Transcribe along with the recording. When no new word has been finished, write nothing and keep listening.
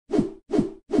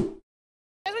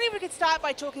if we could start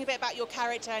by talking a bit about your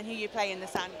character and who you play in The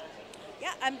Sandman.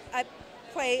 Yeah, I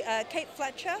play Kate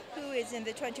Fletcher, who is in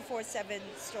the 24/7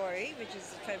 story, which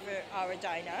is 24-hour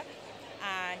diner.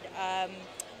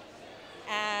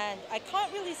 And I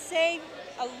can't really say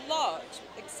a lot,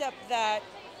 except that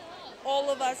all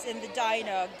of us in the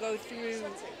diner go through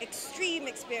extreme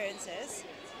experiences,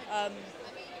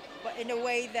 but in a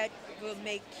way that will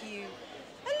make you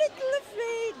a little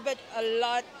afraid, but a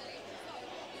lot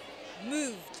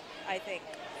moved, I think.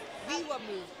 We were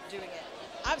moved doing it.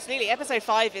 Absolutely. Episode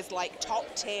 5 is like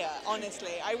top tier,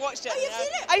 honestly. I watched it. Oh, you've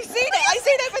seen it? I've seen it. I've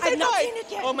seen episode 5. I've not seen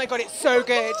it yet. Oh my god, it's so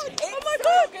good. God. It's Oh my so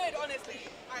god. good, honestly.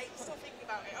 I'm still thinking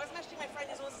about it. I was messaging my friend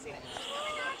who's also seen it.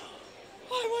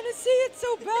 I want to see it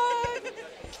so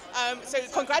bad. So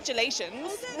congratulations. Oh,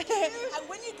 thank you. And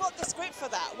when you got the script for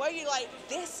that, were you like,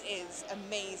 this is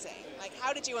amazing? Like,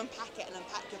 how did you unpack it and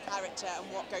unpack your character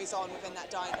and what goes on within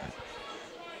that diner?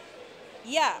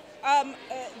 Yeah,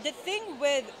 the thing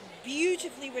with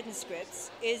beautifully written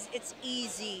scripts is it's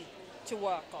easy to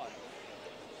work on.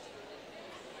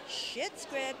 Shit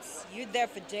scripts, you're there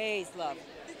for days, love.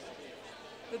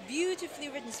 But beautifully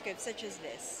written scripts such as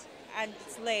this, and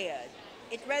it's layered,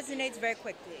 it resonates very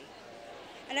quickly.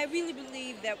 And I really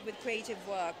believe that with creative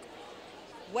work,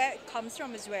 where it comes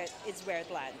from is where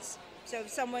it lands. So if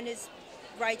someone is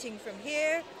writing from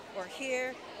here, or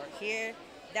here, or here,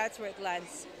 that's where it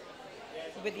lands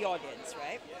with the audience,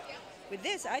 right? With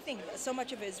this, I think so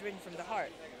much of it is written from the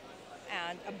heart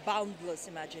and a boundless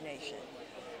imagination.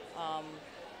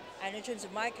 And in terms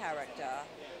of my character,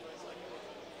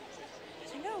 I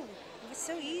don't know, it was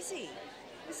so easy.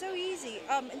 It was so easy.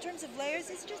 In terms of layers,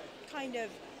 it's just kind of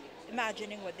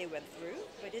imagining what they went through,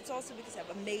 but it's also because I have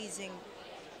an amazing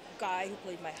guy who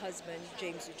played my husband,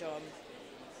 James Ujom.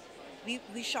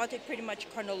 We shot it pretty much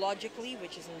chronologically,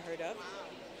 which is unheard of.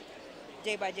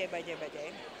 Day by day by day by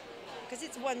day, because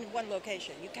it's one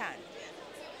location. You can,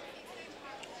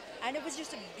 and it was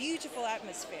just a beautiful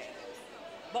atmosphere.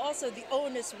 But also the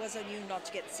onus was on you not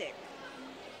to get sick,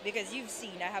 because you've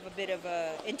seen I have a bit of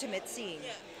a intimate scene.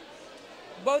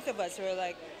 Both of us were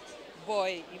like,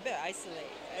 "Boy, you better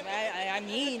isolate," and I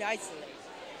mean isolate,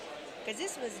 because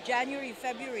this was January,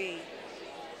 February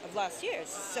of last year,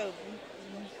 so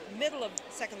middle of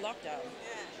second lockdown.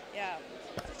 Yeah.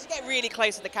 To get really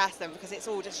close to the cast then, because it's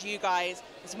all just you guys,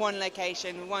 it's one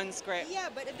location, one script. Yeah,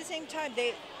 but at the same time,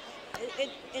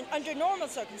 under normal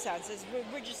circumstances,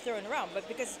 we're just throwing around. But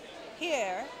because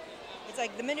here, it's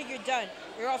like the minute you're done,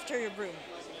 you're off to your room.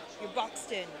 You're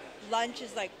boxed in. Lunch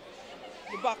is like,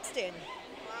 you're boxed in.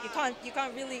 You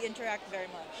can't really interact very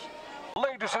much.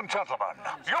 Ladies and gentlemen,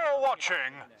 you're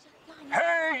watching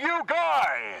Hey You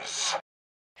Guys!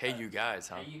 Hey You Guys,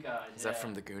 huh? Hey You Guys. Is that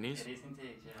from the Goonies? It is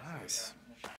indeed, yeah. Nice.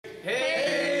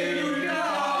 Hey!